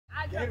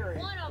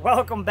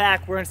Welcome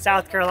back. We're in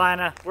South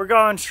Carolina. We're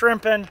going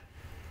shrimping.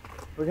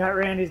 We got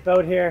Randy's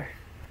boat here.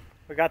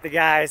 We got the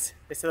guys.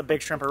 They said the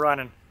big shrimp are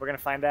running. We're gonna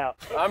find out.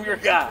 I'm your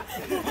guy.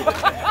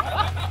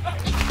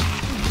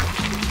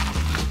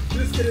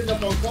 This could end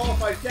up on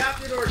Qualified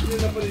Captain or it could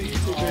end up in a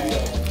YouTube video.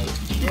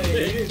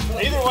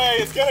 Either way,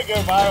 it's gonna go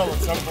viral at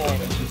some point.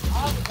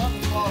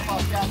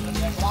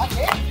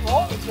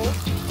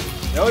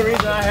 The only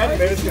reason I hadn't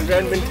been is because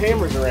there hadn't been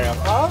cameras around.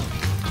 Huh?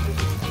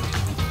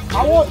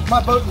 I want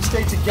my boat to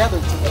stay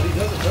together today. He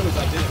doesn't know his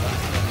identity.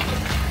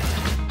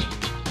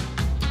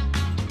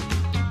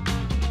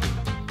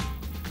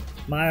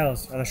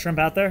 Miles, are the shrimp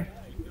out there?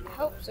 I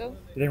hope so.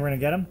 You think we're gonna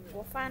get them?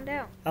 We'll find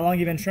out. How long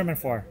you been shrimping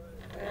for?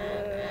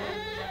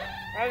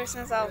 Ever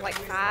since I was like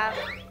 5,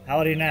 How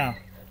old are you now?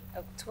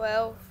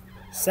 12.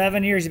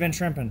 7 years you've been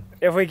shrimping.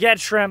 If we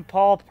get shrimp,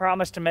 Paul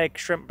promised to make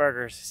shrimp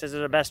burgers. He says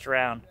they're the best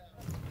around.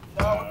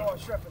 No, we're going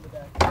shrimping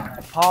today.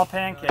 Paul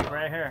pancake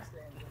right here.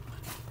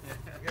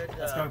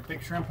 Let's go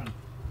big shrimping.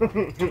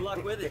 Good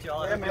luck with it,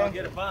 y'all. We'll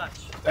get a bunch.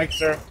 Thanks,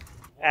 sir.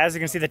 As you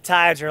can see, the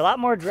tides are a lot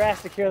more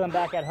drastic here than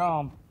back at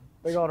home.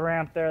 Big old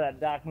ramp there, that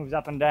dock moves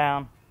up and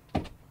down.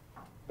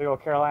 Big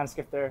old Carolina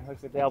skip there.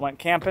 Looks like they all went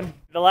camping.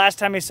 The last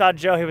time he saw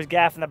Joe, he was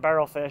gaffing the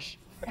barrel fish.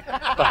 Was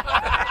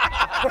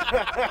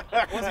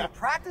he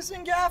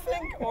practicing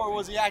gaffing or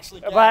was he actually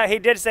gaffing? But he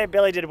did say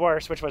Billy did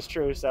worse, which was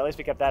true, so at least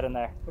we kept that in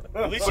there.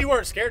 At least you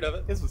weren't scared of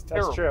it. This was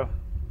terrible. That's true.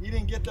 He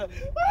didn't get the...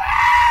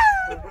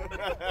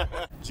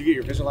 Did you get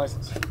your fishing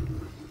license?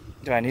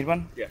 Do I need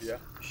one? Yes. Yeah.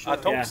 Sure. I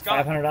told Yeah,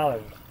 Scott.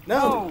 $500.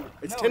 No,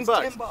 it's $10.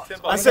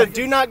 $10. I said,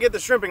 do not get the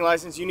shrimping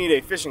license. You need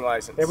a fishing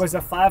license. It was a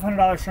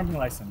 $500 shrimping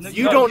license.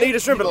 You don't need a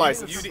shrimping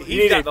license. You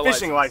need a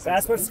fishing license.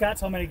 That's what Scott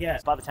told me to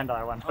get. Bought the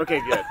 $10 one.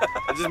 Okay, good.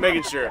 I'm just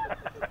making sure.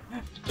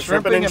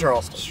 Shrimping in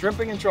Charleston.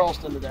 Shrimping in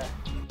Charleston today.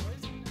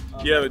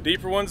 Yeah, the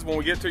deeper ones, when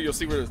we get to it, you'll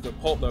see where the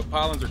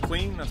pylons are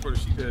clean. That's where the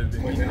sheep head is.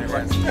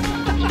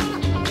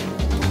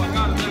 Oh my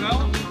God, is that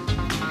Ellen?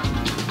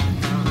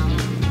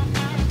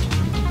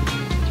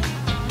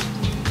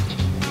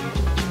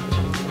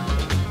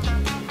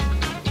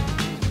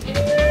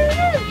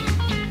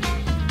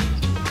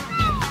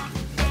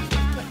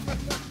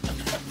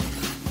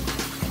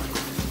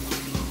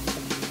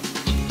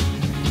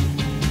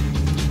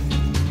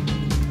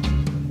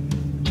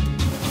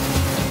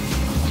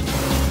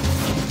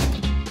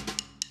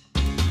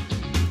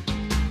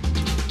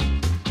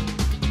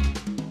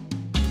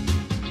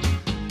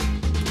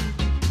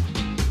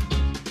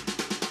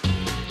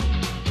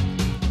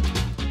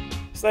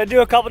 So they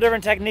do a couple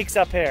different techniques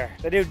up here.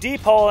 They do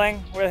deep holing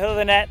where they hook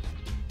the net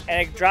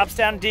and it drops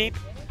down deep,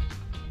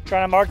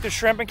 trying to mark the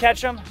shrimp and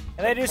catch them.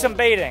 And they do some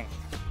baiting.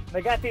 They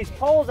got these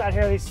poles out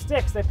here, these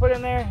sticks they put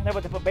in there. Is that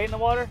what they put bait in the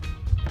water?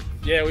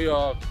 Yeah, we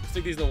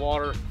stick these in the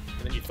water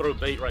and then you throw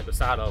bait right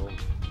beside of them.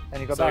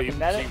 And you go back and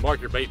net so it? you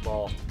mark your bait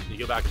ball. You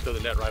go back and throw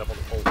the net right up on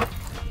the pole.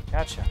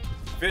 Gotcha.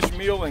 Fish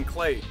meal and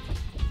clay,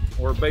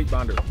 or bait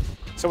binder.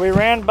 So we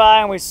ran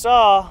by and we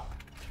saw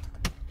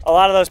a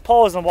lot of those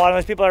poles in the water.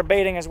 Those people are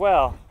baiting as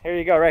well. Here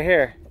you go, right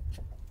here.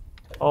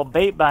 Old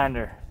bait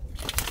binder.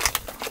 Look Just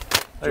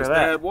at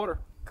that. add water.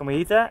 Can we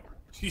eat that?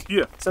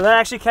 Yeah. So that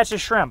actually catches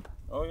shrimp.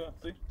 Oh yeah,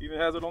 see? Even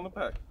has it on the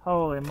pack.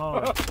 Holy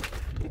moly.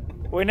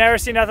 We never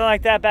see nothing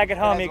like that back at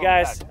home, you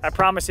guys. I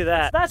promise you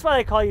that. That's why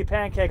they call you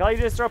pancake. All you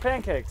do is throw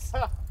pancakes.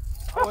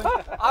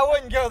 I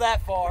wouldn't go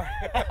that far.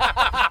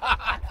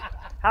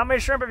 How many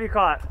shrimp have you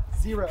caught?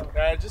 0.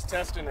 Just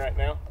testing right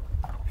now.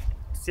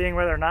 Seeing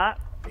where they're not?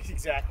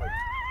 Exactly.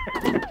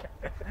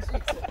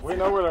 We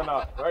know where they're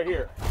not. Right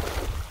here.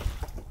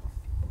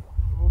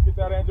 We'll get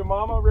that Angel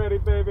Mama ready,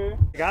 baby.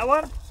 You got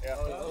one?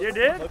 Yeah. You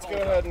did? Let's go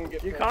ahead and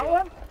get. You caught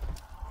one?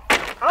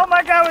 Oh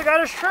my God, we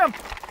got a shrimp.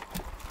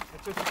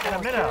 In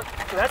a minute.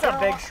 That's a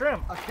big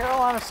shrimp. A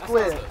Carolina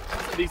squid.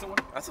 That's a decent one.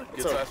 That's a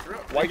good sized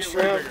shrimp. White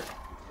shrimp.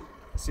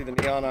 See the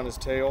neon on his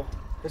tail.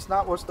 It's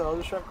not, what's the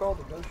other shrimp called?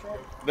 The ghost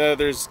shrimp?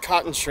 There's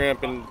cotton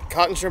shrimp, and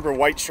cotton shrimp are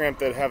white shrimp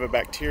that have a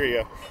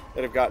bacteria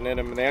that have gotten in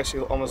them, and they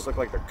actually almost look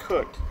like they're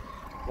cooked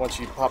once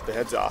you pop the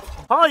heads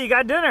off. Paul, you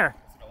got dinner.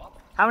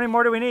 How many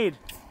more do we need?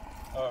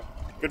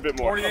 Good bit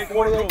more.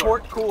 48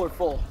 quart cooler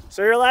full.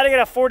 So you're allowed to get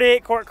a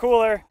 48 quart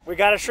cooler. We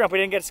got a shrimp. We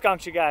didn't get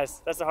skunked, you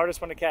guys. That's the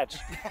hardest one to catch.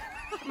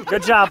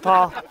 Good job,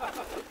 Paul.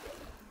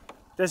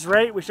 This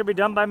rate, we should be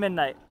done by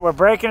midnight. We're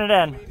breaking it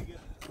in.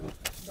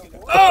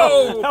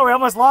 Oh! Oh, we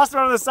almost lost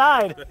one on the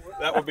side.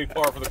 That would be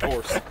par for the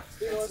course.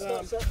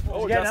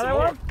 Oh, we got another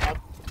one?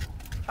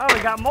 Oh,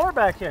 we got more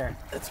back here.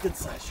 That's a good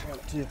size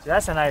shrimp too.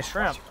 That's a nice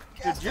shrimp.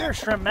 Dude, you're a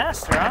shrimp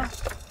master, huh?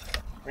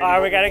 All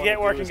right, we got to get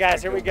working,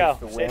 guys. Here we go.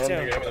 Stay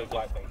tuned.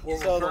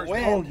 So the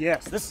wind. Oh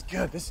yes, this is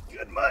good. This is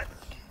good mud.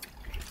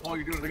 Oh,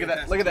 you're doing Look at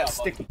that. Look at that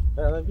sticky.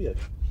 That'd be it.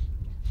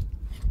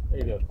 There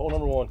you go. Hole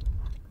number 1.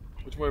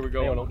 Which way are we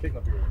going? Hang on, don't kick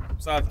up here.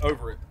 Besides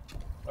over it.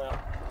 Well,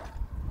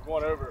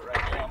 going over it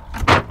right now.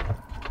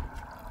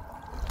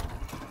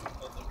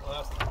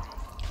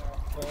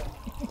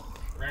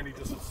 Randy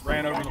just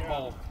ran over the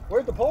pole.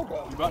 Where'd the pole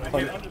go? You about to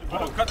hit it.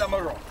 Oh, cut that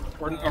motor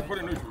off. Or put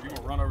it neutral. You're going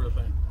to run over the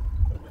thing.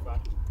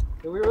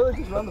 Did we really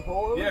just run the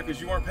pole over? Yeah,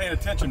 because you weren't paying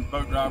attention,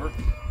 boat driver.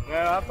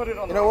 Yeah, I put it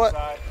on You the know what?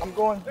 side. I'm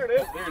going. There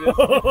it is. There it is.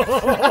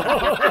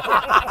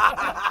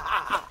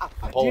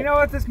 Do you know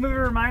what this movie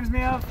reminds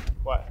me of?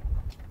 What?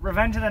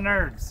 Revenge of the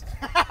Nerds.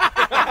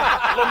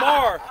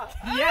 Lamar.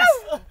 Yes.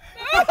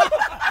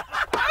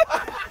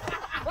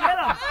 Get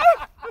him.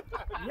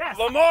 Yes.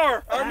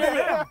 Lamar. I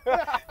remember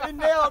that. He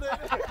nailed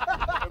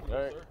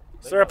it.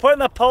 So we're putting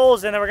the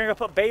poles in, and we're gonna go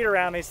put bait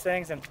around these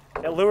things, and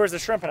it lures the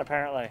shrimping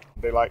apparently.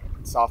 They like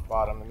soft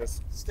bottom, and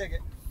this Stick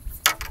it.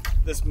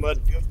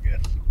 mud feels good.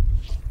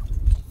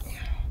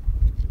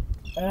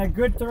 And a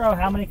good throw,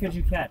 how many could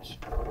you catch?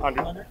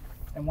 100.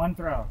 In one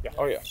throw. Yeah.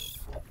 Oh yeah.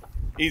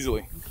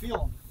 Easily. You feel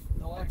them.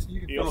 No, actually, you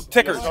can You'll, Little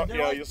tickers. You'll start,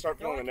 yeah, you'll start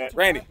feeling the net.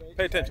 Randy,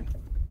 pay attention.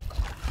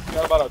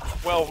 Got about a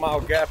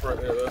 12-mile gap right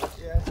there, though.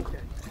 Yeah, it's okay.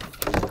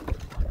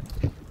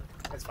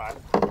 That's fine.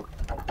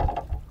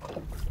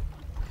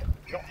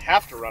 You don't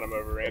have to run them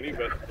over, Randy,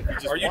 but if you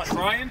just Are you want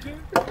trying to?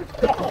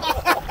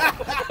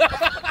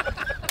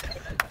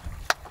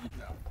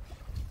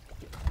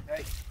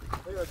 Hey,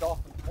 look at a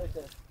dolphin right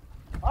there.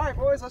 All right,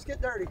 boys, let's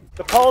get dirty.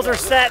 The poles are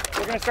set.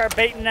 We're gonna start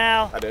baiting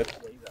now. I did.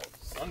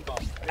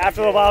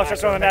 After a little while, we'll start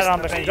throwing the net on.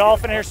 There's a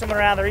dolphin here swimming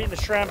around. They're eating the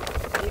shrimp,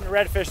 eating the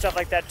redfish, stuff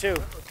like that too.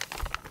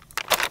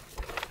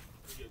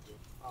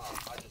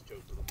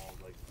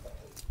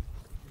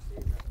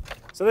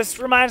 So this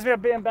reminds me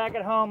of being back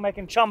at home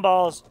making chum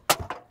balls.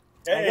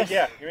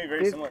 Yeah, give me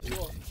very similar.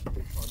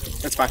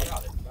 That's fine.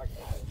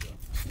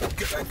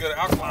 Get that good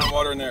alkaline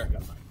water in there.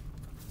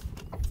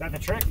 Is that the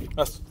trick?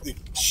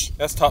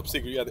 That's top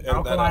secret. You have to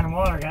edit that Alkaline out.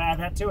 water. Gotta add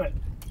that to it.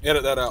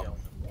 Edit that out.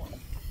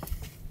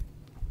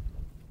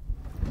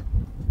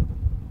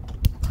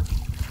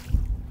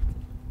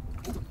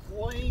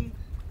 Deploying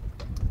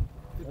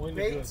the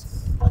bait.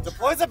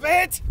 Deploy the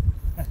bait!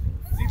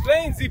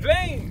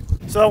 Seaplane.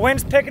 So the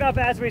wind's picking up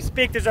as we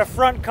speak. There's a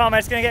front coming.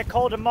 It's gonna get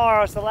cold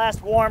tomorrow. It's the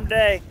last warm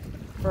day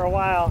for a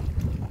while.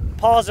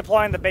 Paul's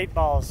deploying the bait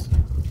balls.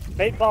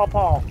 Bait ball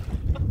Paul.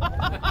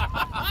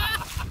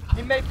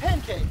 He made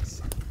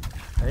pancakes.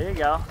 There you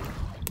go.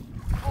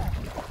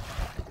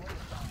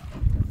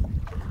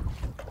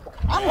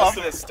 I love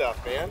this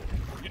stuff, man.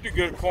 You do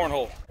good at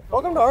cornhole.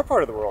 Welcome to our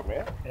part of the world,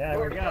 man. Yeah,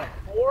 there we go.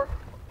 4.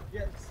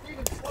 Yeah,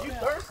 Steven, slow down.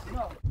 Thirsty?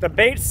 No. The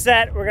bait's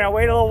set. We're gonna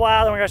wait a little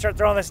while, then we're gonna start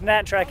throwing this net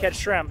and try to catch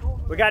shrimp.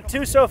 We got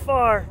 2 so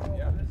far.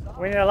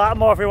 We need a lot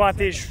more if we want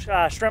these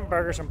shrimp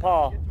burgers from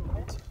Paul.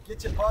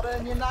 Get your butter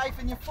and your knife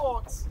and your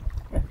forks.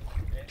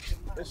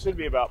 This should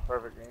be about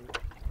perfect, Randy.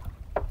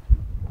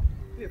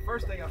 Be the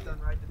first thing I've done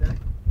right today.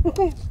 Oh,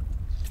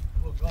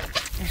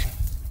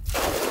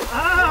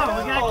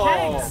 we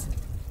got cakes.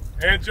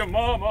 And your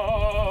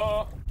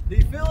mama. Do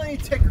you feel any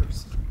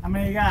tickers? How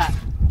many you got?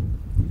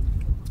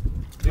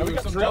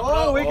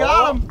 Oh, we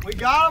got them. We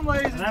got them,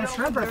 ladies and them gentlemen.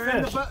 shrimp or They're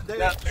in the fish?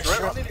 They're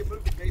shrimp. I need to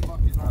move the bait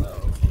bucket.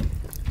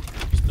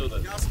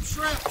 Got some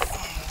shrimp.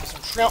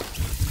 Some shrimp.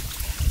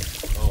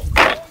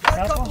 Got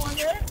a couple in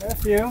there. A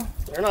few.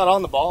 They're not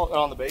on the ball,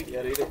 on the bait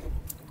yet either.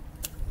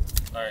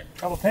 All right.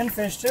 Couple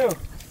pinfish too.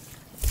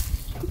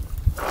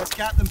 That's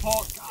Captain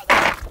Paul.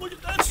 God, look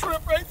at that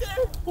shrimp right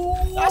there. Ooh,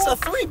 that's a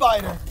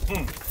 3-biter.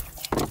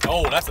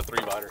 Oh, that's a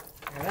 3-biter.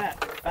 Look at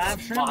that.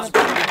 5 shrimp. Up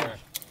there.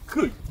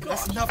 Good.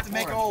 That's enough to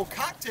make an old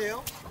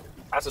cocktail.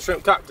 That's a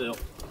shrimp cocktail.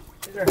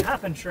 These are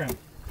hopping shrimp.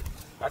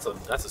 That's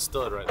a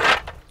stud right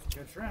there.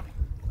 Good shrimp.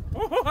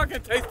 I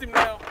can taste him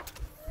now.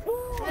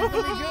 Pretty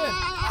good.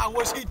 I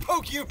wish he'd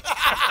poke you.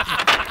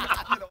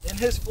 In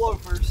his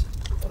floaters,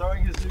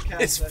 throwing his new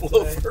cast. It's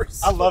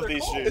floaters. I love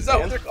these shoes. Is that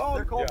what man. they're called?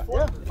 They're called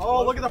floaters.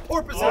 Oh, look at the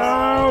porpoises.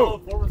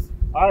 Oh!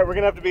 All right, we're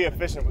gonna have to be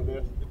efficient with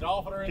this. The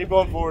dolphin are in Keep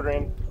going forward,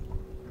 Randy.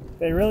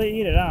 They really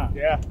eat it, huh?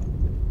 Yeah.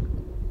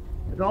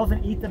 The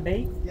dolphin eat the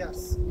bait?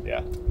 Yes. Yeah.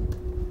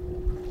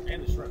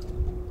 And the shrimp.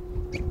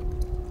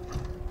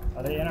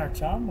 Are they in our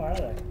chum? Where are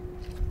they?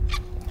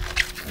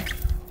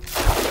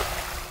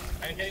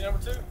 Pancake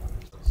number 2.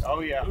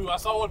 Oh yeah. Ooh, I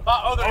saw one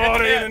pop. Oh, they're Oh,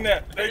 in they're the in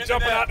net. the net. They're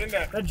jumping out in the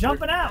net. They're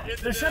jumping out.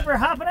 The shrimp are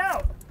hopping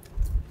out.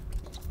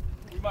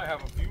 We might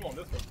have a few on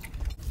this one.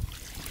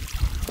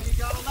 What you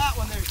got on that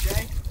one there,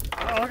 Jay?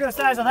 Oh, look at the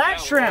size of that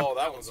shrimp. Oh,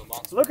 that one's a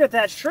monster. Look at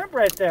that shrimp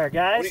right there,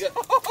 guys. What do you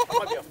got? That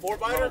might be a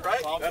 4-biter,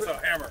 right? That's a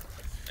hammer.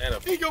 And a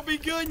He gonna be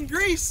good in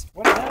grease.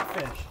 What is that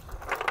fish?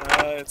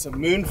 It's a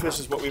moonfish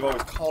is what we've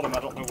always called them. I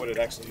don't know what it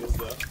actually is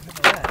though.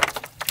 Look at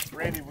that.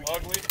 Randy, we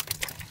Ugly.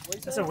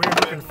 That's a weird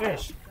looking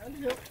fish.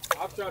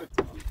 I've tried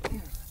to.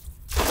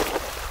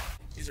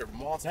 these are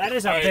monsters. That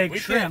is a All big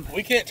shrimp.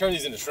 We can't turn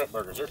these into shrimp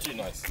burgers. They're too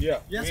nice.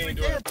 Yeah. Yes, we ain't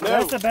doing can. it.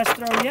 That's the best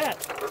throw yet.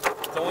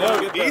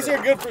 no, these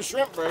are good for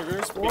shrimp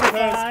burgers 4, because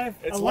 5,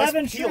 it's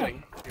 11 less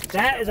peeling. shrimp.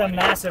 That is a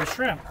massive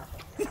shrimp.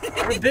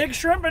 We're big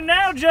shrimping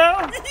now,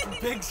 Joe.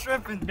 Big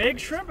shrimping. Big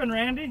shrimping,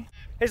 Randy.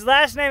 His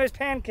last name is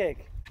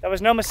Pancake. That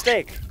was no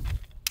mistake.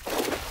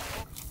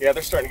 Yeah,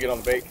 they're starting to get on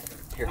the bait.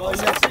 Here, Well,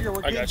 yeah, figure we're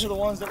I getting got to you. the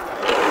ones that we ate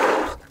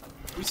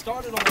first. We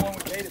started on the one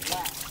we baited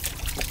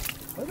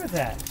last. Look at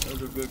that.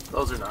 Those are good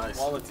Those are nice.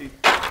 quality.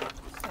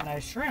 A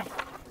nice shrimp.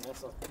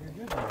 You're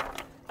good there.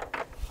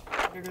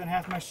 bigger than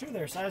half my shoe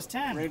there, size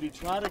 10. Randy,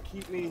 try to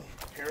keep me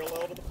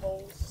parallel to the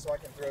poles so I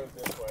can throw it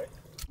this way.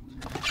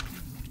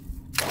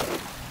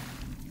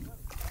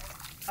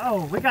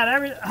 Oh, we got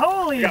everything.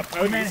 Holy, We got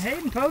pokies. man,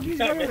 Hayden pokies,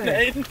 look at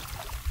this.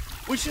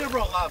 We should have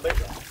brought a lot of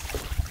bigger.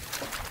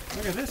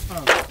 Look at this,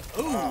 folks.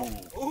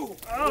 Ooh.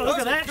 Oh, look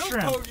at that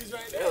shrimp.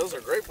 Yeah, those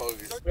are great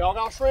pokies. We all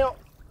got shrimp.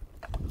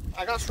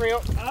 I got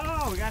shrimp.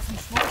 Oh, we got some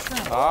smart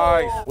shrimp.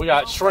 Nice. We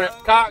got shrimp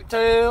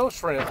cocktail,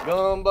 shrimp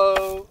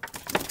gumbo,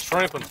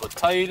 shrimp and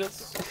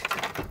potatoes.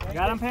 You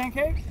got them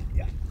pancakes?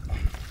 Yeah.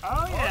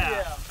 Oh,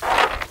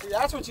 yeah. See,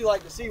 that's what you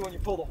like to see when you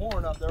pull the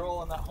horn up. They're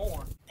all in that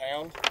horn.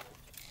 Pound.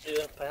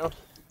 Yeah, pound.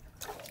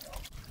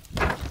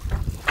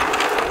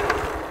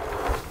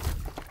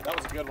 That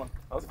was a good one.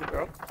 That was a good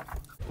throw.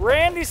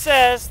 Randy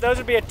says those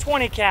would be a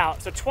 20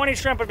 count, so 20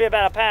 shrimp would be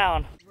about a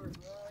pound.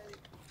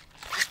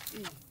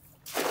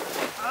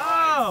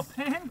 Oh,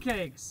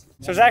 pancakes.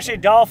 So there's actually a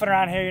dolphin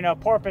around here, you know,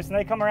 porpoise, and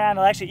they come around,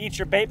 they'll actually eat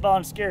your bait ball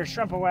and scare your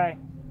shrimp away.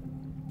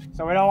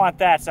 So we don't want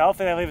that, so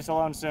hopefully they leave us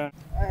alone soon.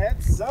 I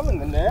had some in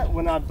the net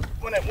when it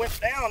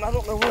went down. I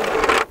don't know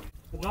where.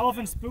 The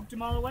dolphin spooked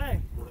him all the way.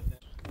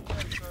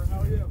 How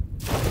are you?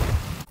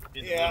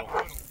 Yeah.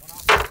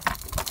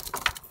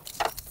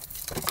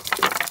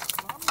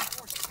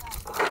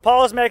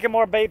 Paul's making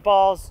more bait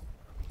balls.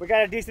 We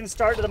got a decent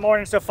start to the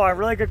morning so far.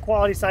 Really good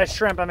quality size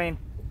shrimp, I mean.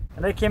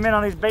 And they came in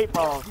on these bait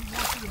balls. He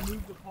wants you to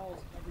move the poles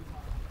every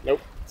time.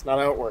 Nope. It's not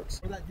how it works.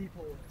 Where that deep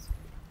hole is.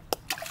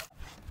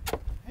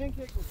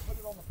 Pancake will put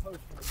it on the post.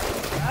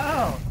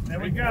 Oh, there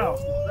we go.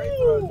 Great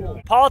throw,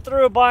 Joe. Paul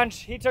threw a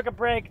bunch. He took a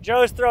break.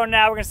 Joe's throwing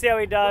now. We're going to see how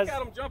he does. Look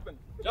at them jumping.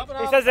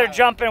 He says they're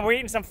jumping. We're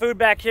eating some food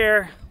back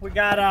here. We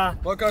got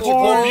Look out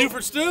corn,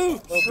 Buford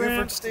stew.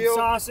 shrimp, steel.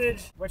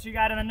 sausage. What you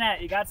got in the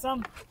net? You got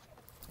some?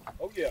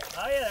 Oh yeah.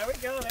 Oh yeah, there we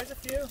go. There's a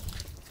few.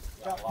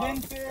 Got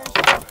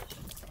pinfish.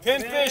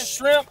 Pinfish,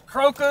 shrimp,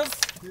 crocus,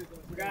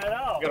 We got it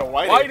all. We got a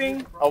whiting.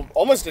 whiting. Oh,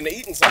 almost an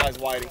eating size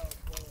whiting.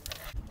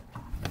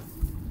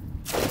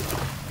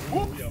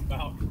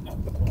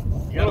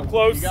 You got them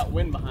close. You got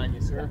wind behind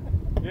you, sir.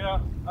 Yeah,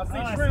 I see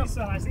Oh, shrimp.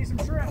 I see some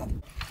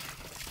shrimp.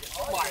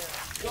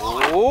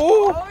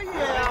 Oh, Oh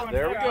yeah.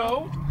 there we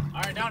go.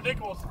 All right, now Nick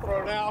wants to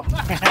throw now.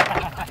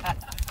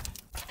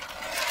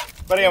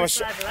 Buddy, I'm a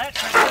Side to that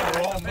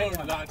shrimp. Oh,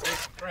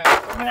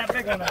 Give me that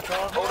big one, that's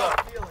all. Hold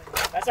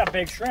up. That's a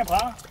big shrimp,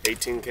 huh?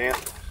 18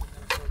 count.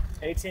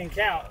 18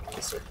 count.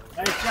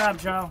 Nice job,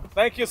 Joe.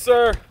 Thank you,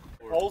 sir.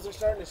 Poles are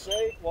starting to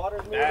shake.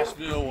 Water's moving.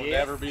 Nashville will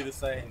never be the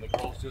same. The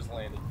girls just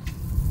landed.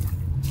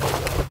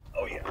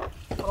 Oh yeah.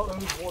 Oh,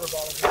 those water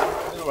bottles.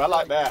 Ooh, I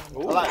like that. I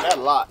like that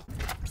a lot.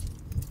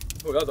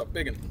 Oh, that was a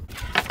big one.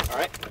 All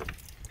right.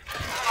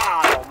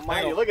 Ah,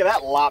 almighty, look at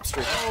that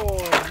lobster.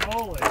 Holy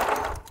moly.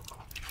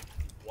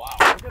 Wow.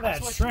 Look at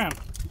that shrimp.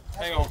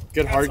 Hang on.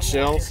 Good hard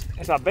shells.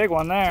 That's a big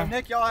one So there.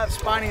 Nick, y'all have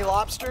spiny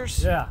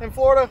lobsters Yeah. in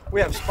Florida? We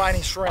have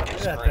spiny shrimp.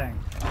 Look at that thing.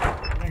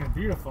 That thing is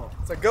beautiful.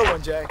 It's a good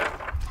one, Jay.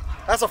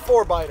 That's a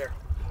 4-biter.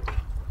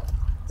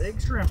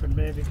 Big shrimping,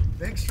 baby.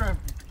 Big shrimp.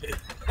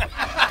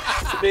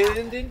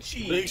 Spinning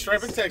cheese. Big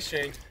shrimp and text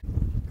change.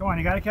 Come on,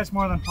 you got to catch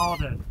more than Paul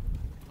did.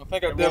 I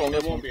think I did on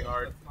this It won't one. be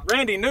hard.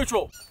 Randy,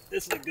 neutral.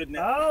 This is a good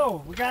net.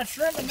 Oh, we got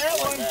shrimp in that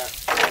one.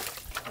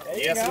 There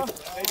you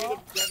go.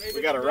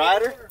 We got a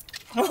rider.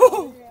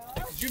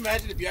 Could you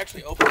imagine if you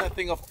actually open that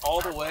thing up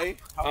all the way?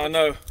 I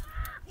know.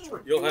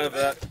 You'll have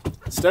that.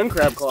 Stone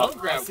crab claw.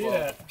 I see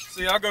that.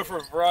 See, I go for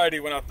a variety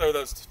when I throw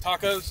those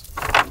tacos.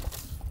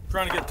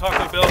 Trying to get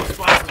Taco Bell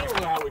sponsored. I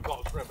don't know how we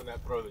call shrimp in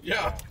that throw that you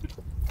Yeah.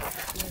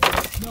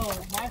 No,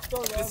 my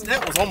throw This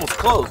net was almost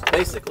closed,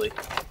 basically.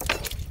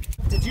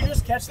 Did you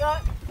just catch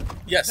that?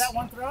 Yes. Is that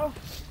one throw?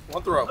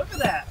 One throw. Look at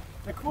that.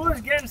 The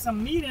cooler's getting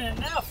some meat in it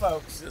now,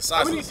 folks. The How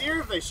size many was deer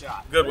have they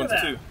shot? good Look ones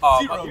at too.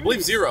 that. I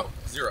believe zero.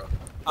 Zero?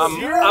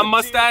 I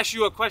must ask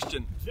you a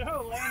question.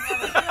 Joe, laying down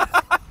the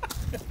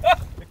shrimp.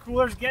 The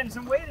cooler's getting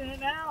some weight in it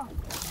now.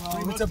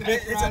 That's a big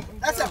bag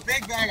of There's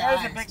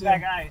ice. a big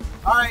bag of ice.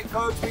 All right,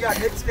 folks, we got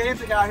Nick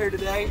Stanczyk out here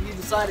today. He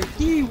decided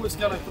he was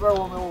going to throw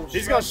on the old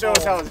He's gonna show shrimp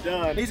us how ball. it's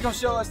done. He's going to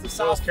show us the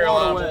South South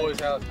Carolina Florida way. boys,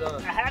 how it's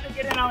done. I had to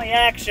get in on the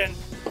action.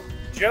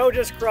 Joe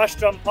just crushed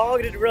them. Paul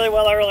did really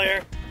well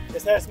earlier.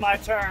 This is my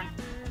turn.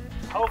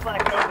 Hopefully I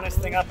can open this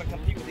thing up and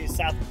compete with these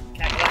South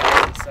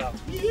Carolina. So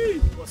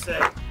we'll see.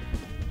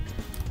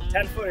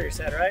 10-footer, you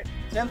said, right?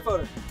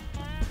 10-footer.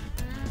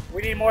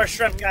 We need more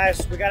shrimp,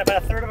 guys. We got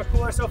about a third of a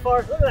cooler so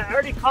far. Look at that, I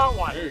already caught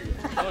one.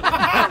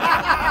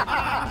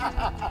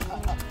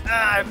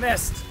 Ah, I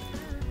missed.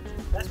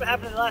 That's what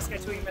happened to the last guy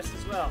too, he missed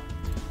as well.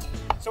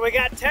 So we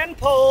got 10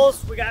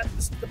 poles. We got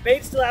the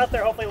bait still out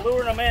there, hopefully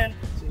luring them in.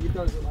 So he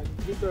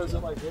throws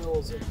it like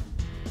hills. And...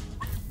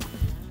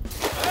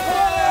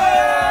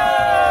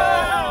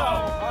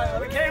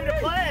 We came to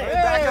play.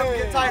 Back up and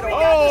get tight. We Oh,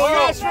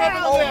 got this shrimp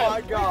now. oh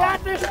my We God.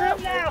 got this shrimp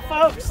now,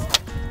 folks.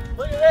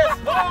 Look at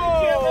this.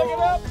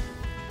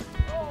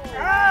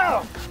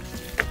 Oh!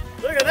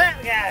 Look at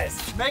that,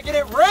 guys. Making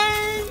it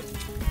rain.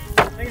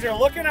 Things are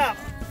looking up.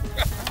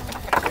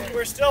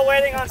 We're still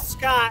waiting on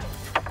Scott.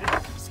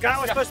 Scott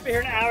was supposed to be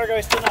here an hour ago.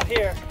 He's still not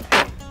here.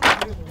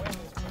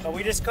 But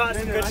we just caught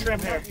some good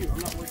shrimp here.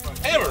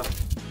 Hammer.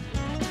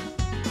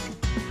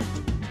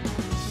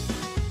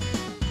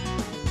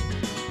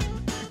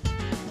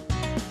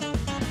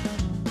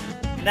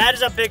 And that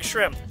is a big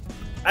shrimp.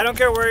 I don't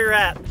care where you're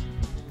at.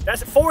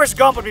 That's Forrest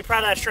Gump would be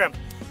proud of that shrimp.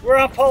 We're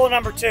on pole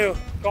number 2,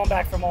 going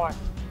back for more.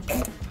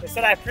 They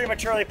said I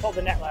prematurely pulled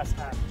the net last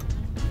time.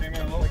 Came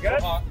in a little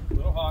hot. A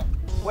little hot.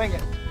 Wing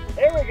it.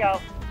 Here we go.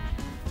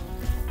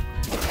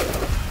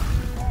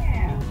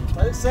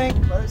 Let it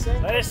sink. Let it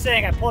sink. Let it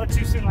sing. I pulled it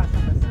too soon last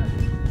time.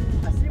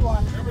 I see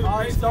one. Remember the All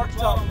right, base start on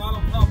the bottom, not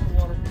on top of the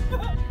water.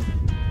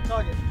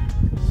 Tug it.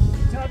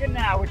 We're tugging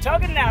now. We're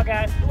tugging now,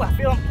 guys. Ooh, I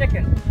feel them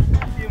kicking.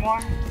 A few more.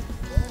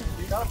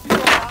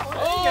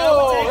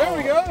 Oh, there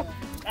we go.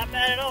 Not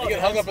bad at all. You get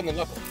hung up in the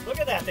knuckle. Look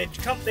at that.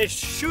 They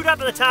shoot up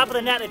to the top of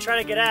the net. They try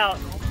to get out.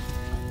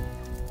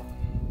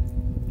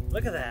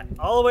 Look at that.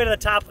 All the way to the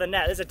top of the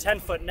net. This is a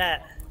 10-foot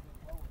net.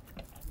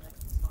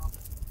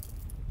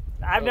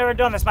 I've never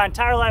done this. My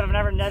entire life, I've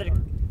never netted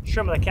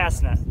shrimp with a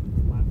cast net.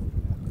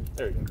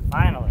 There you go.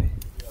 Finally.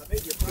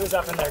 Who's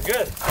up in there?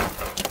 Good.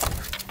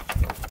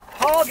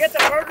 Paul, get the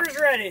burgers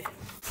ready.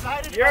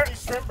 Excited about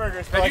these shrimp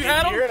burgers for Have like you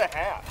had a year them? and a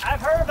half.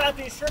 I've heard about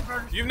these shrimp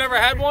burgers. You've never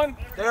had one?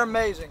 They're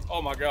amazing.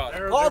 Oh my God.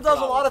 Paul does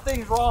a lot of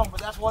things wrong, but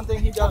that's one thing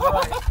he does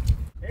right.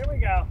 Here we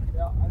go.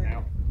 Yeah, I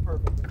think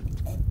perfect.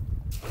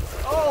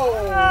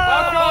 Oh, we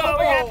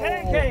got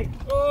pancake.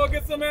 Oh,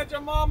 get some at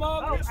your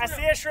mama. Oh, I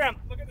see a shrimp.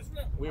 Look at the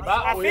shrimp.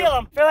 I feel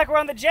them. Feel like we're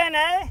on the Jen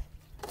A.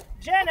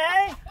 Jen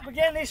A. We're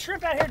getting these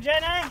shrimp out here,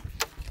 Jen A.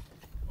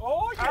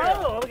 Oh, yeah.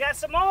 Oh, we got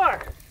some more.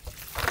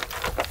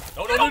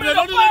 Don't do that.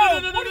 Oh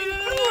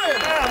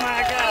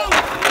my God.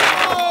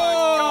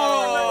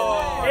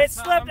 Oh. It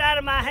slipped out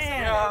of my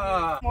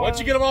hand. Once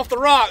you get them off the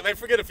rock, they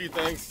forget a few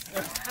things.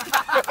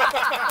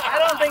 I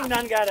don't think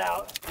none got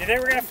out. You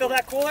think we're gonna fill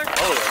that cooler?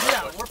 Oh,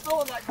 Yeah, we're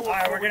filling that cooler. All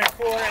right, we're gonna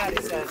cool it out,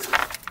 he says.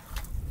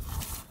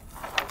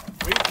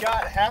 We've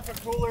got half a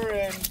cooler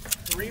and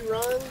 3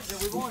 runs. Yeah,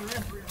 we've only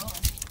ran 3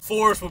 runs.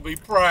 Forrest would be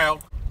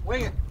proud.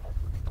 Wing it.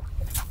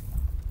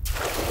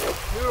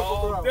 Beautiful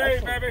All throw. day,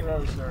 Excellent baby.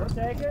 throw, sir. We'll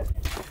take it.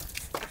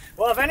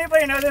 Well, if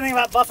anybody knows anything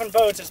about buffing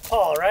boats, it's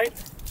Paul, right?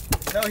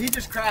 No, he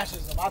just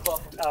crashes them. I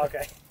buff them. Oh,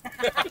 okay.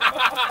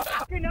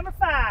 Okay, number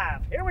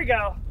 5. Here we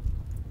go.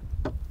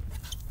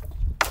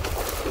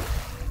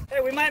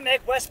 Hey, we might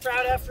make Wes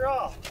proud after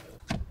all.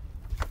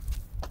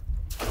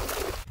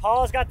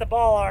 Paul's got the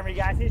ball arm, you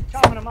guys. He's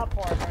chopping them up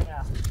for us right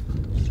now.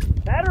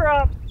 Batter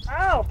up.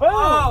 Oh, boom.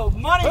 Oh,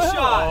 money Boom.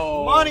 shot.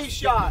 Oh. Money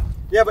shot.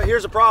 Yeah, but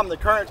here's the problem. The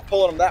current's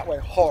pulling them that way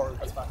hard.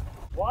 That's fine.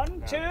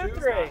 1, 2,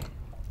 3.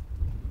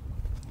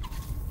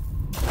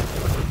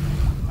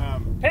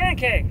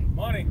 Pancake.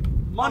 Money.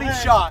 Money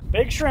shot.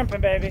 Big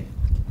shrimping, baby.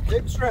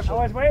 Big shrimp. I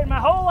was waiting my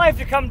whole life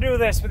to come do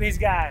this with these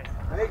guys.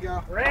 There you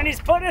go. Randy's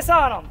putting us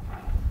on them.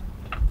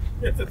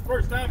 It's the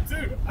first time,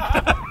 too.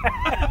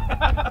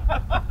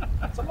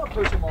 Someone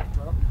push him off,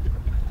 bro.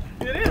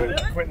 It is, isn't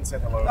it? Quentin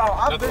said hello. No,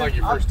 I've Nothing like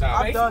your first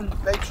time. I've done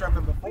bait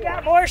shrimping before. We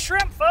got more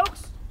shrimp,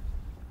 folks.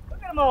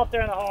 Look at them all up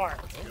there in the horn.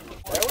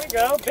 There we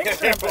go. Big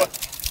shrimp.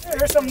 Dude,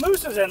 there's some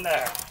mooses in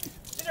there.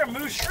 These are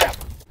moose shrimp.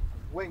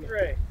 Wing it.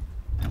 3.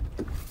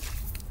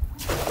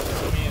 I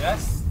mean,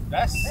 that's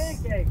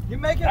Pancake. You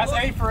make it that's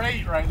look 8 for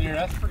 8 right there.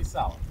 That's pretty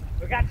solid.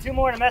 We got 2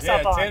 more to mess Yeah,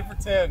 up on. 10 for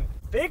 10.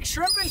 Big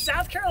shrimp in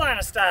South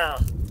Carolina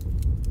style.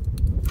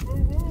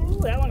 Ooh,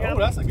 that one got Oh,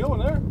 that's a good one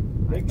there.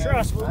 big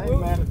trust. Woo, I woo.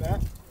 ain't mad at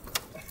that.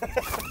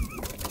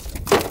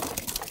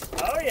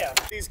 Oh yeah.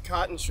 These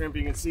cotton shrimp,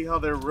 you can see how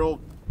they're real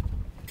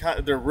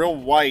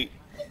white,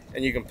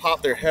 and you can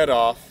pop their head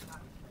off,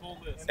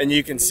 and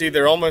you can see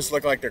they almost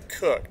look like they're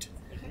cooked,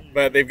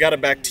 but they've got a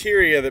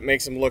bacteria that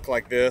makes them look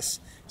like this.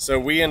 So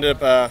we end up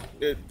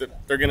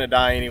they're gonna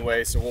die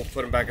anyway, so we'll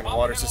put them back in the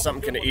water so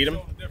something can eat them.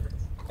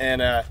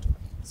 And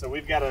so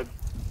we've got a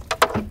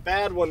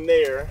bad one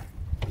there,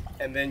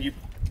 and then you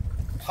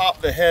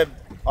pop the head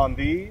on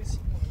these,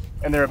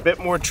 and they're a bit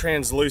more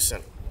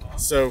translucent.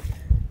 So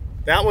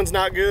that one's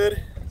not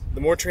good. The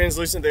more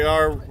translucent they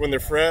are when they're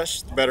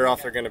fresh, the better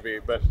off they're going to be.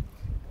 But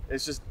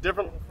it's just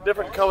different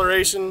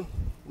coloration.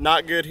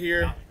 Not good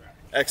here.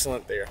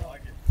 Excellent there.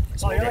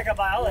 Oh, you're like a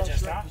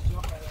biologist, huh?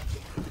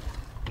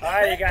 All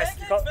right, you guys.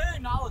 He's very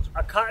knowledgeable.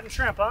 A cotton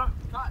shrimp, huh?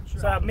 Cotton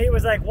shrimp. So meat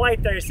was like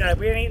white there, you said.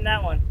 We ain't eating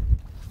that one.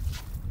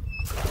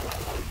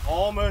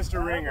 Almost a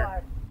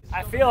ringer.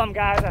 I feel them,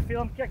 guys. I feel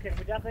them kicking.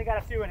 We definitely got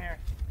a few in here.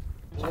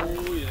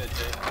 Oh, yeah,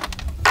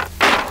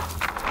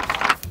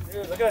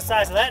 Dude, look at the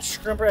size of that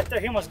shrimp right there.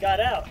 He almost got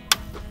out.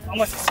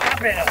 Almost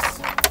escaped us.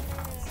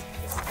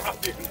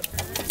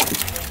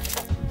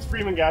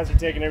 Freeman guys are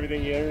taking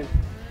everything you own.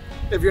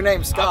 If your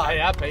name's Scott. Hey,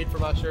 I paid for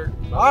my shirt.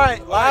 All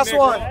right, last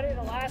one. Ready?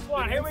 The last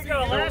one. Here we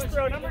go. Last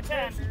throw, number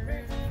 10.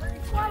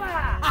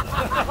 Voila!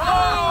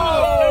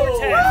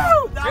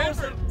 Oh!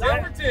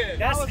 Number 10.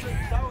 10 for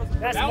 10.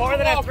 That's more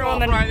than I've thrown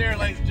the right there,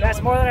 ladies and That's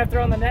gentlemen. more than I've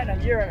thrown the net in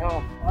a year at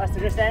home. Unless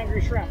they're just angry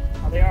shrimp.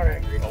 Oh, they are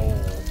angry.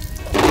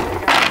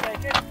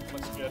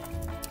 Looks good.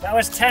 That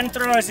was 10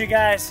 throws, you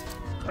guys.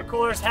 The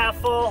cooler's half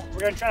full. We're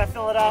gonna try to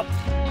fill it up.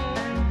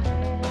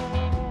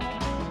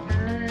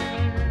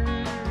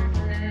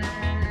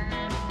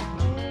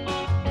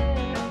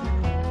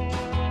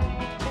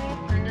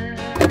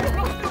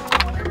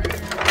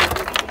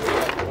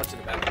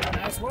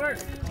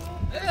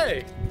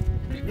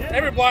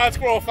 Every blind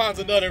squirrel finds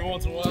a nut every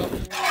once in a while.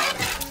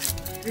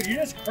 Dude, you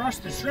just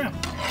crushed the shrimp.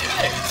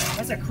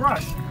 That's a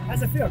crush.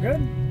 How's it feel? Good?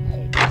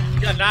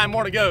 We got 9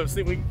 more to go.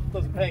 See if we can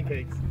put some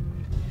pancakes.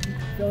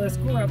 Fill this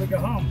cooler up and go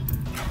home.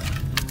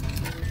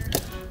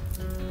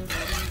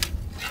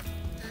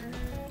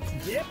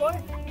 Yeah,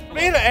 boy.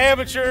 Being an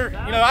amateur,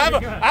 you know, I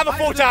have a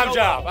full-time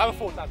job. I have a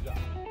full-time job.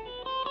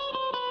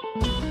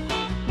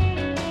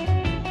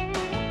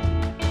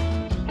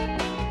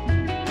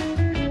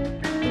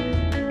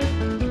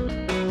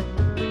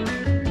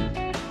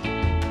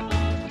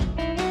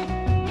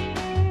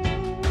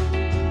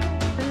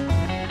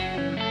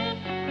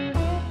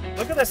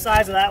 Look at the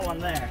size of that one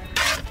there.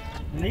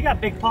 And you got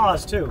big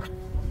paws too.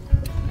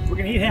 We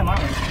can eat him,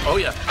 aren't we? Oh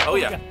yeah, oh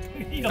yeah.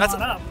 Eat That's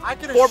him on up. I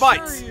can 4 assure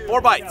bites, you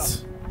 4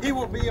 bites. he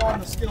will be on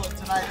the skillet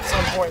tonight at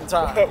some point in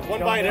time. One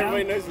bite,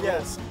 everybody knows the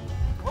Yes.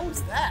 What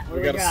was that?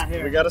 What do we got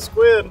here? We got a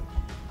squid.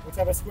 What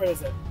type of squid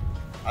is it?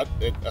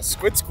 A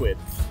squid. Squid?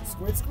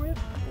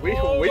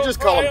 We just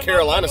call them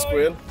Carolina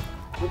squid.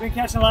 We've been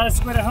catching a lot of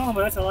squid at home,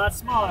 but that's a lot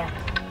smaller.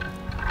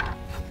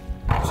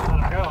 Just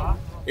let 'em go, huh?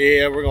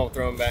 Yeah, we're gonna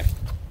throw them back.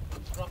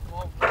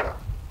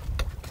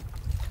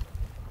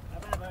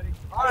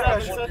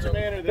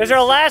 This is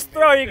our last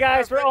throw, you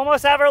guys. We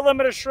almost have our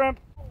limit of shrimp.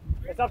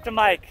 It's up to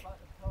Mike.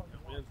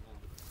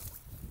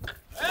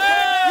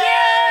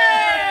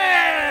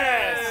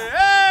 Yes!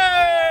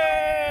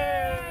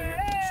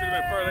 Should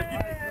have been further.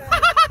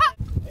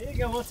 There you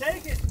go. We'll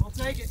take it. We'll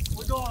take it.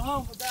 We're going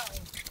home with that one.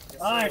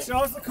 All right, show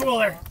us the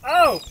cooler.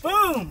 Oh,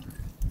 boom!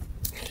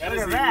 That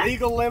is the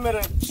legal limit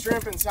of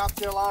shrimp in South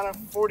Carolina.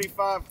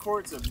 45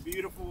 quarts of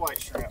beautiful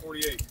white shrimp.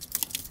 48.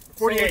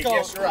 48,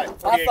 yes, you're right.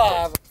 High 48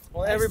 five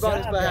on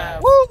everybody's job,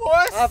 behalf. guys. Woo,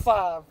 boys! High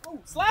five.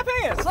 Slap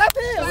hands. Slap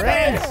hands.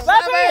 Hands.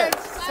 Slap hands.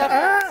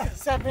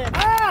 Slap hands.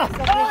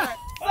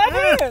 Slap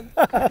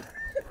hands.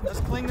 Let's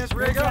clean this Good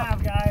rig up.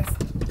 job, guys.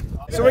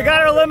 So we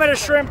got our limit of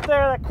shrimp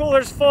there. That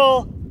cooler's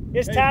full.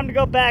 It's time to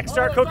go back,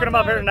 start cooking them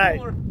up here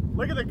tonight.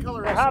 Look at the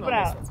color. They're hopping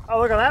out. Oh,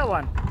 look at that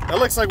one. That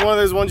looks like one of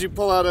those ones you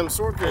pull out in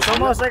swordfish. It's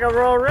almost like a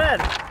royal red.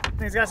 I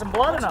think it's got some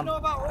blood in What them. you know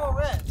about royal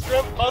red?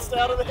 shrimp bust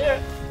out of the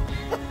head.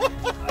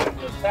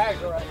 Those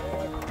tags are right there.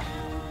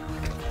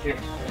 Here,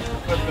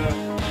 put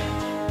the.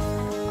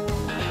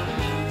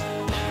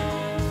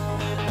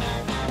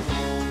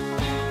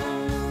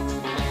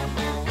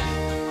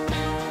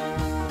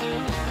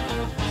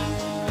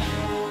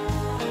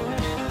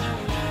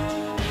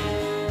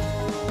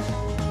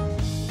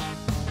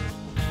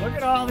 Look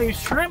at all these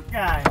shrimp,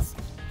 guys.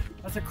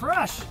 That's a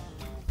crush.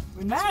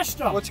 We mashed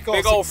them. What you call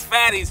Big old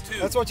fatties too.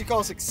 That's what you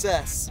call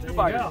success. There you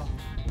go.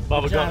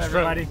 Bubba Good job, Gum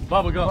everybody. shrimp.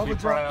 Bubba Gum, be Bubba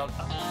proud.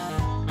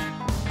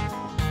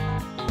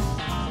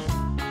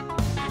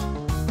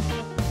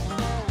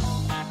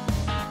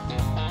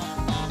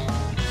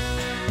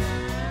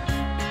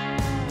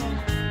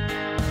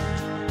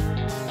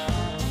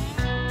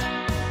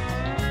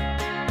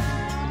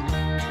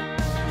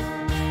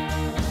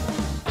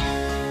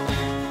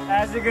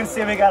 As you can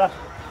see, we got a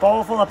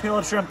bowl full of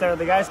peeled shrimp there.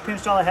 The guys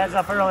pinched all the heads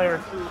off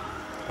earlier.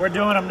 We're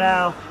doing them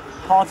now.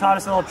 Paul taught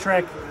us a little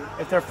trick.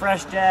 If they're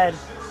fresh dead,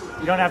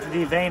 you don't have to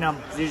devein them,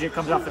 because usually it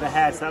comes off of the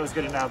head, so that was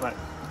good to know. But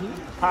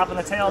popping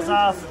the tails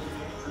off.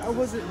 How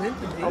was it meant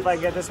to be? Hope I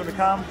can get this one to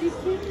come.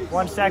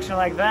 One section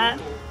like that.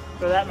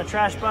 Throw that in the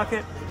trash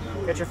bucket.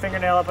 Get your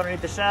fingernail up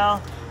underneath the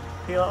shell.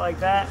 Peel it like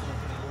that.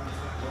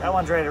 That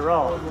one's ready to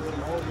roll.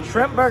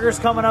 Shrimp burgers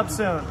coming up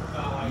soon.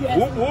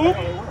 Whoop whoop.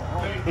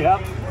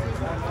 Yep.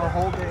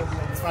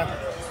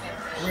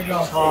 We're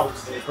doing Paul.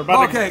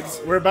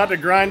 We're about to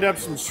grind up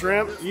some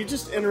shrimp. You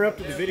just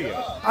interrupted the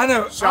video. I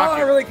know. All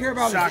I really care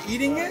about Shocking. is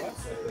eating it.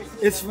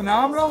 It's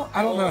phenomenal.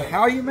 I don't know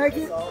how you make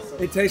it.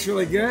 It tastes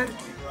really good.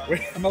 I'm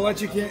gonna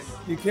let you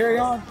carry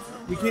on.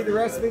 You keep the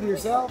recipe to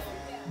yourself.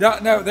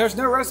 No, there's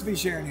no recipe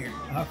sharing here.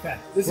 Okay.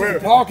 This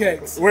is Paul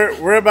cakes.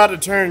 We're about to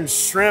turn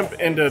shrimp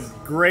into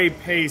gray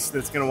paste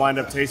that's gonna wind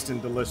up tasting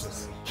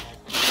delicious.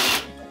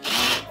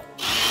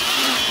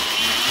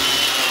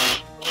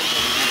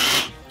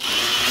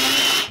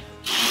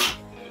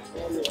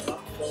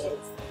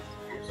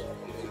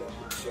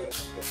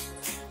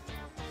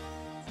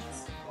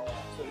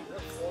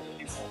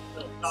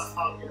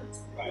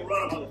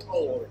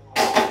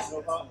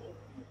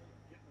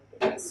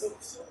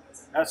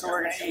 That's what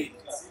we're gonna eat.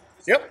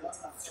 Yep.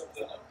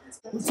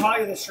 Who taught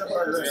you the shrimp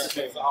burger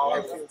recipe?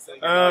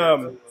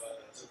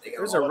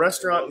 There's a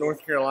restaurant in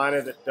North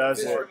Carolina that does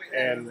it,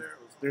 and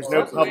there's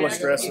no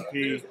published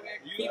recipe.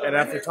 And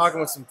after talking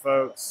with some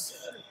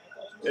folks,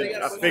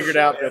 I figured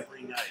out that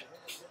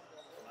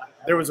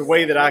there was a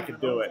way that I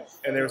could do it,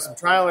 and there was some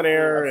trial and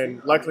error,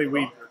 and luckily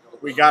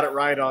we got it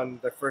right on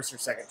the first or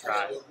second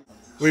try.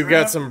 We've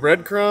got some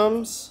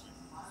breadcrumbs.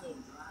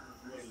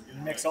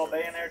 You mix Old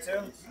Bay in there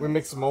too? We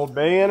mix some Old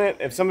Bay in it.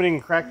 If somebody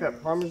can crack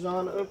that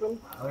Parmesan open.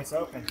 Oh, it's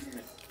open.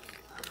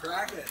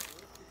 Crack it.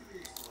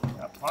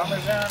 Got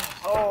Parmesan.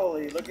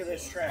 Holy, look at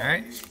this shrimp. All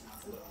right.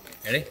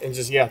 Ready? And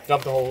just, yeah,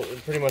 dump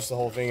pretty much the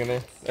whole thing in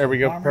there. There we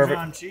go,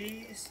 Parmesan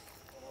perfect.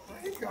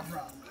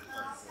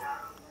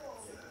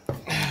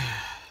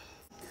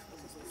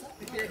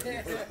 We've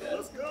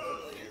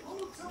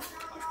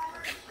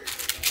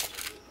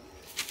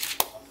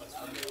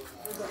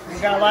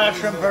got a lot of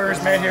shrimp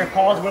burgers made here.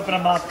 Paul's whipping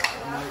them up,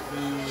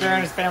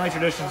 sharing his family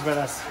traditions with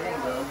us.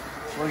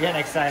 We're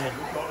getting excited.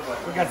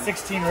 We've got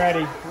 16 ready.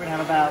 We're gonna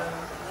have about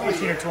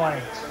 18 or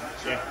 20.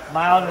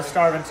 Miles is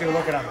starving too.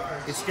 Look at him.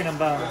 He's skin and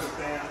bones.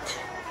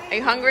 Are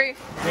you hungry?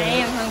 I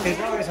am hungry.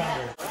 He's always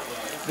hungry.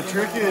 The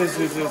trick is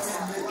it's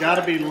got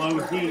to be low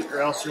heat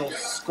or else you'll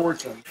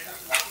scorch them.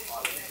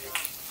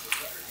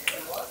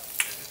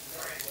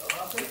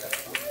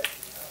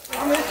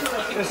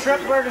 The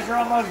shrimp burgers are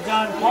almost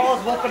done.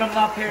 Paul's whipping them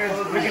up here.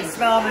 We can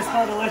smell them. They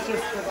smell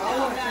delicious.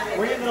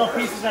 We're getting little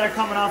pieces that are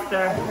coming off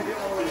there.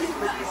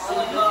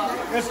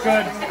 It's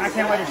good. I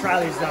can't wait to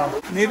try these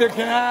though. Neither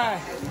can I.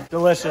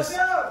 Delicious.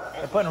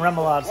 They're putting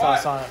remoulade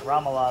sauce on it.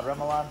 Remoulade.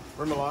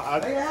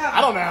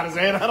 I don't know how to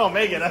say it. I don't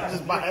make it. I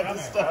just buy the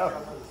stuff.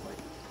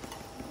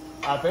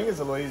 I think it's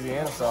a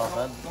Louisiana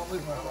sauce.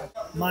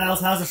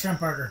 Miles, how's the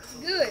shrimp burger?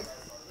 Good.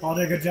 Paul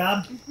did a good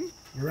job? You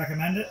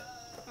recommend it?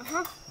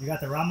 Uh-huh. You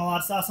got the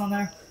remoulade sauce on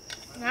there?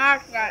 Now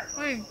I got it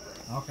clean.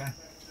 Okay.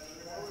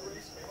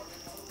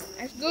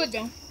 That's good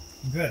though.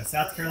 Good.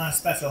 South Carolina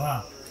special,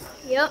 huh?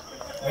 Yep.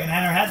 We ain't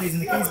never had these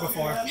in the Keys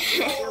before.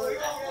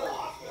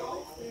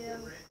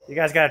 You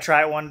guys got to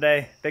try it one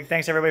day. Big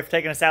thanks everybody for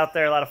taking us out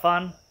there. A lot of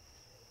fun.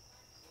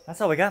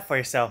 That's all we got for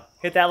you. So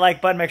hit that like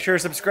button. Make sure to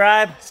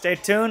subscribe. Stay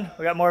tuned.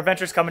 We got more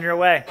adventures coming your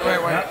way. Wait.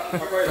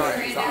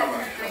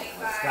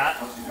 Scott,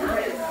 what are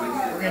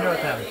we going to do with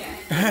him?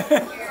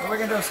 What are we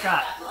going to do with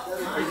Scott?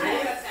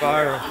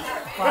 Fire.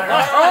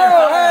 Fire.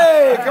 Oh,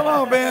 hey, come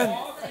on, Ben.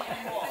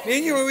 Me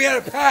and you, we had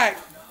a pact.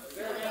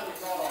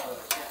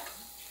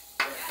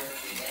 All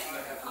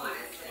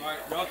right,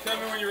 y'all tell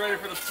me when you're ready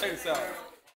for the potato salad.